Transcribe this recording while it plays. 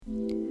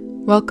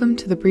Welcome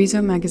to the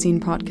Brizo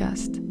Magazine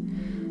podcast.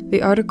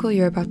 The article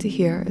you're about to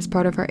hear is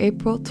part of our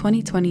April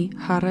 2020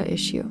 Hara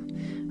issue,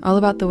 all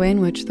about the way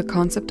in which the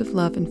concept of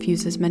love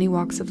infuses many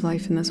walks of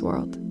life in this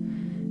world.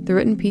 The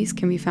written piece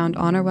can be found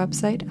on our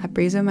website at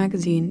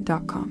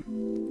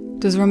brizomagazine.com.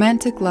 Does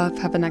romantic love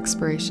have an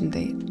expiration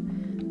date?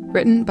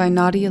 Written by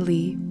Nadia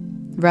Lee,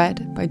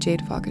 read by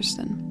Jade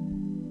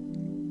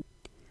Fagerston.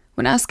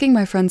 When asking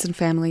my friends and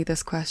family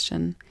this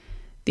question,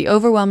 the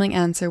overwhelming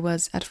answer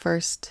was, at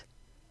first,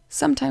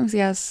 sometimes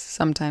yes,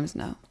 sometimes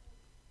no.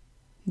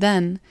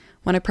 Then,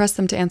 when I pressed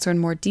them to answer in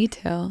more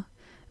detail,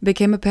 it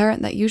became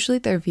apparent that usually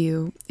their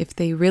view, if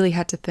they really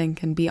had to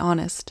think and be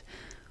honest,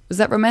 was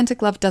that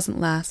romantic love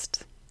doesn't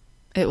last.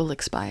 It will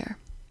expire.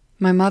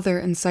 My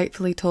mother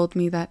insightfully told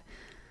me that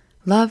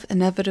love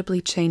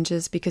inevitably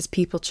changes because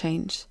people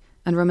change,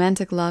 and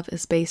romantic love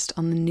is based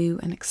on the new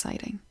and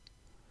exciting.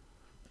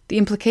 The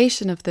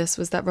implication of this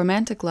was that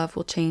romantic love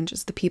will change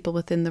as the people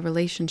within the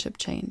relationship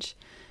change,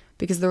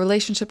 because the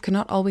relationship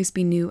cannot always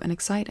be new and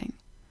exciting.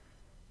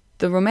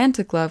 The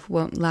romantic love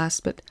won't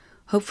last, but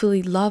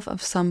hopefully love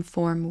of some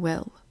form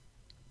will.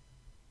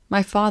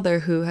 My father,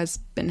 who has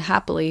been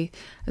happily,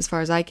 as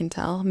far as I can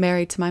tell,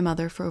 married to my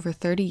mother for over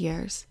 30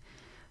 years,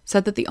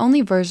 said that the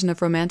only version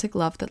of romantic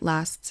love that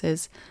lasts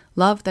is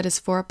love that is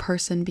for a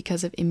person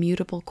because of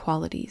immutable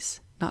qualities,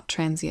 not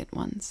transient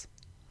ones.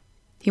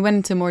 He went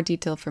into more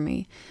detail for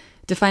me,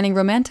 defining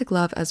romantic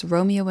love as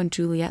Romeo and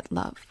Juliet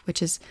love,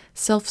 which is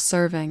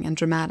self-serving and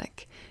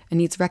dramatic, and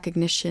needs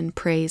recognition,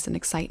 praise, and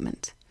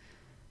excitement.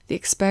 The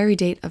expiry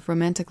date of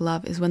romantic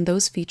love is when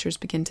those features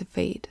begin to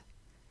fade.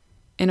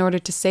 In order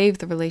to save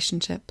the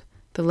relationship,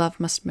 the love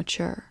must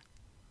mature.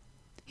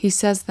 He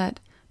says that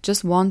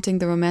just wanting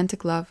the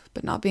romantic love,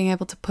 but not being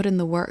able to put in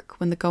the work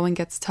when the going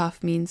gets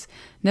tough means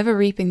never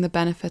reaping the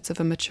benefits of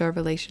a mature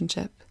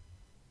relationship.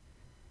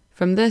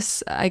 From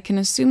this, I can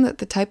assume that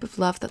the type of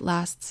love that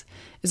lasts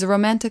is a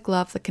romantic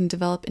love that can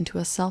develop into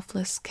a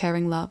selfless,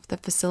 caring love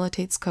that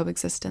facilitates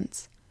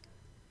coexistence.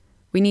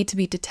 We need to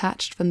be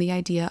detached from the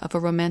idea of a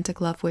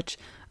romantic love which,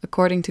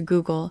 according to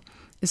Google,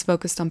 is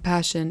focused on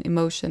passion,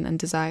 emotion, and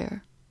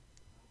desire.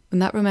 When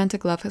that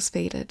romantic love has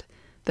faded,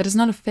 that is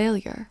not a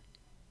failure.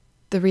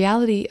 The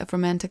reality of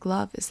romantic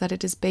love is that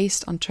it is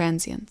based on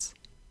transience.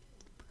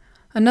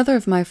 Another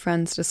of my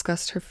friends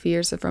discussed her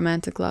fears of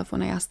romantic love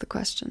when I asked the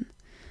question.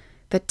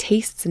 That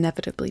tastes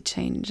inevitably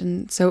change,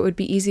 and so it would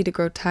be easy to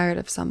grow tired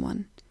of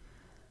someone.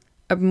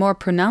 A more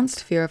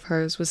pronounced fear of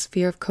hers was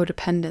fear of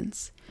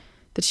codependence,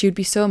 that she would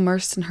be so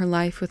immersed in her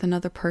life with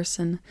another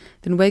person,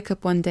 then wake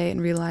up one day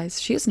and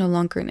realize she is no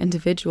longer an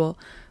individual,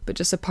 but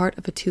just a part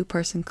of a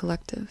two-person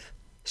collective.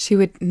 She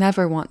would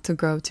never want to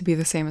grow to be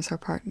the same as her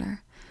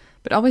partner,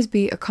 but always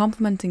be a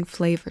complementing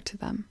flavor to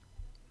them.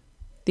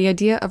 The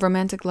idea of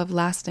romantic love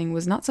lasting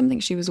was not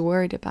something she was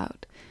worried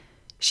about.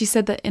 She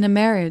said that in a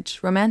marriage,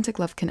 romantic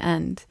love can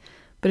end,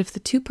 but if the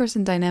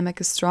two-person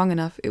dynamic is strong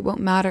enough, it won't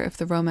matter if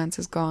the romance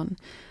is gone,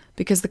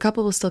 because the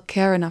couple will still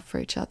care enough for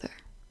each other.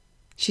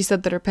 She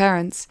said that her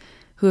parents,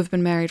 who have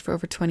been married for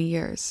over 20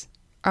 years,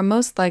 are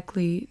most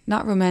likely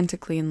not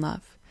romantically in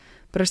love,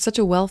 but are such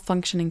a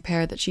well-functioning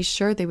pair that she's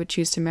sure they would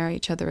choose to marry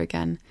each other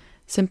again,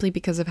 simply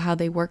because of how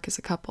they work as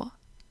a couple.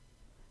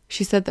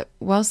 She said that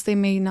whilst they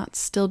may not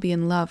still be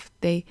in love,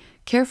 they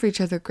care for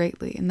each other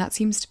greatly, and that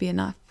seems to be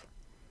enough.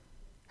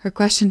 Her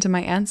question to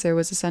my answer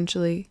was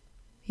essentially,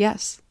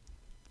 yes,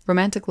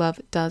 romantic love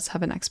does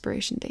have an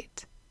expiration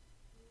date.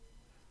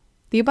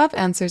 The above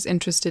answers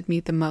interested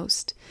me the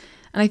most,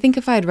 and I think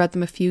if I had read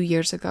them a few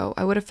years ago,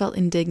 I would have felt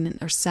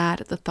indignant or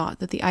sad at the thought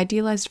that the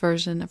idealized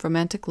version of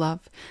romantic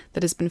love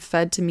that has been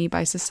fed to me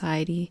by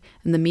society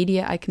and the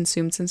media I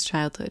consumed since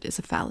childhood is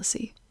a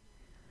fallacy.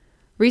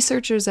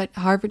 Researchers at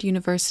Harvard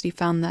University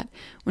found that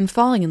when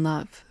falling in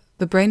love,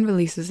 the brain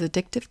releases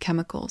addictive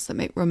chemicals that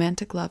make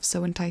romantic love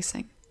so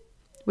enticing,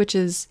 which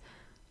is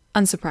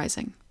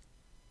unsurprising.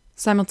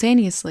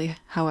 Simultaneously,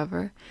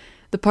 however,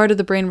 the part of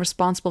the brain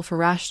responsible for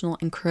rational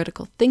and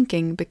critical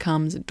thinking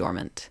becomes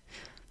dormant.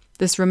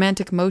 This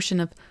romantic motion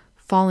of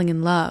falling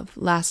in love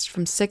lasts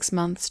from 6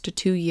 months to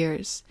 2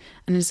 years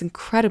and is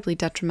incredibly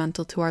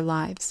detrimental to our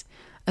lives,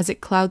 as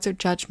it clouds our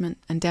judgment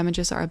and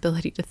damages our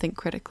ability to think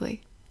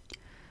critically.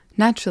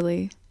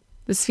 Naturally,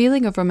 this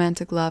feeling of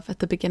romantic love at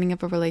the beginning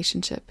of a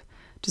relationship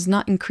does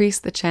not increase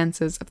the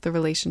chances of the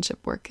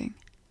relationship working.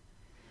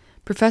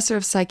 Professor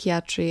of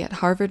psychiatry at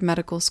Harvard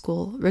Medical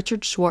School,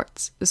 Richard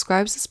Schwartz,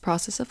 describes this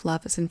process of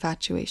love as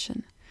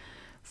infatuation.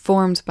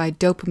 Formed by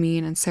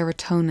dopamine and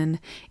serotonin,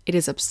 it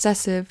is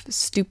obsessive,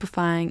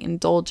 stupefying,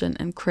 indulgent,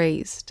 and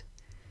crazed.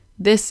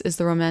 This is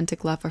the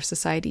romantic love our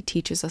society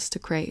teaches us to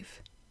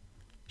crave.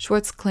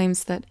 Schwartz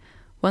claims that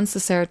once the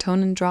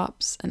serotonin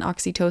drops and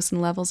oxytocin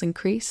levels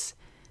increase,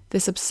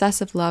 this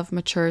obsessive love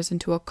matures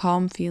into a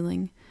calm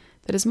feeling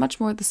that is much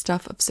more the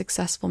stuff of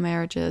successful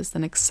marriages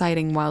than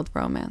exciting wild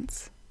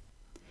romance.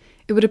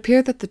 It would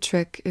appear that the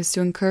trick is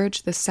to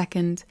encourage the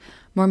second,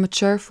 more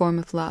mature form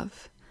of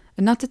love,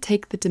 and not to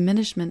take the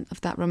diminishment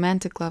of that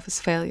romantic love as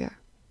failure.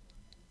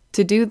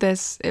 To do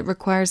this, it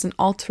requires an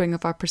altering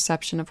of our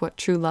perception of what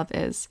true love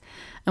is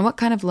and what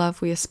kind of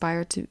love we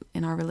aspire to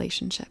in our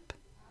relationship.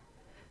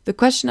 The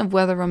question of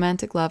whether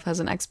romantic love has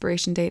an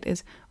expiration date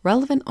is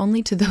relevant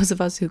only to those of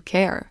us who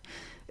care.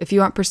 If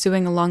you aren't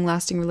pursuing a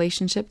long-lasting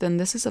relationship, then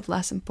this is of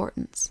less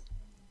importance.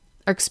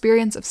 Our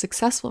experience of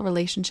successful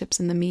relationships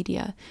in the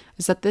media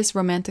is that this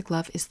romantic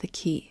love is the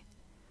key.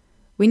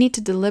 We need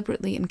to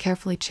deliberately and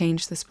carefully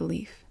change this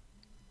belief.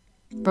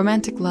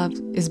 Romantic love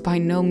is by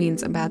no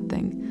means a bad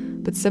thing,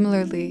 but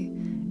similarly,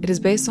 it is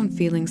based on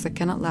feelings that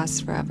cannot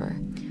last forever,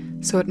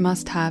 so it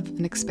must have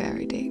an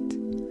expiry date.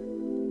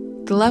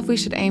 The love we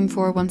should aim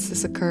for once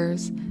this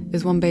occurs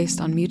is one based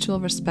on mutual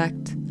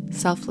respect,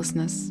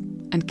 selflessness,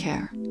 and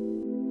care.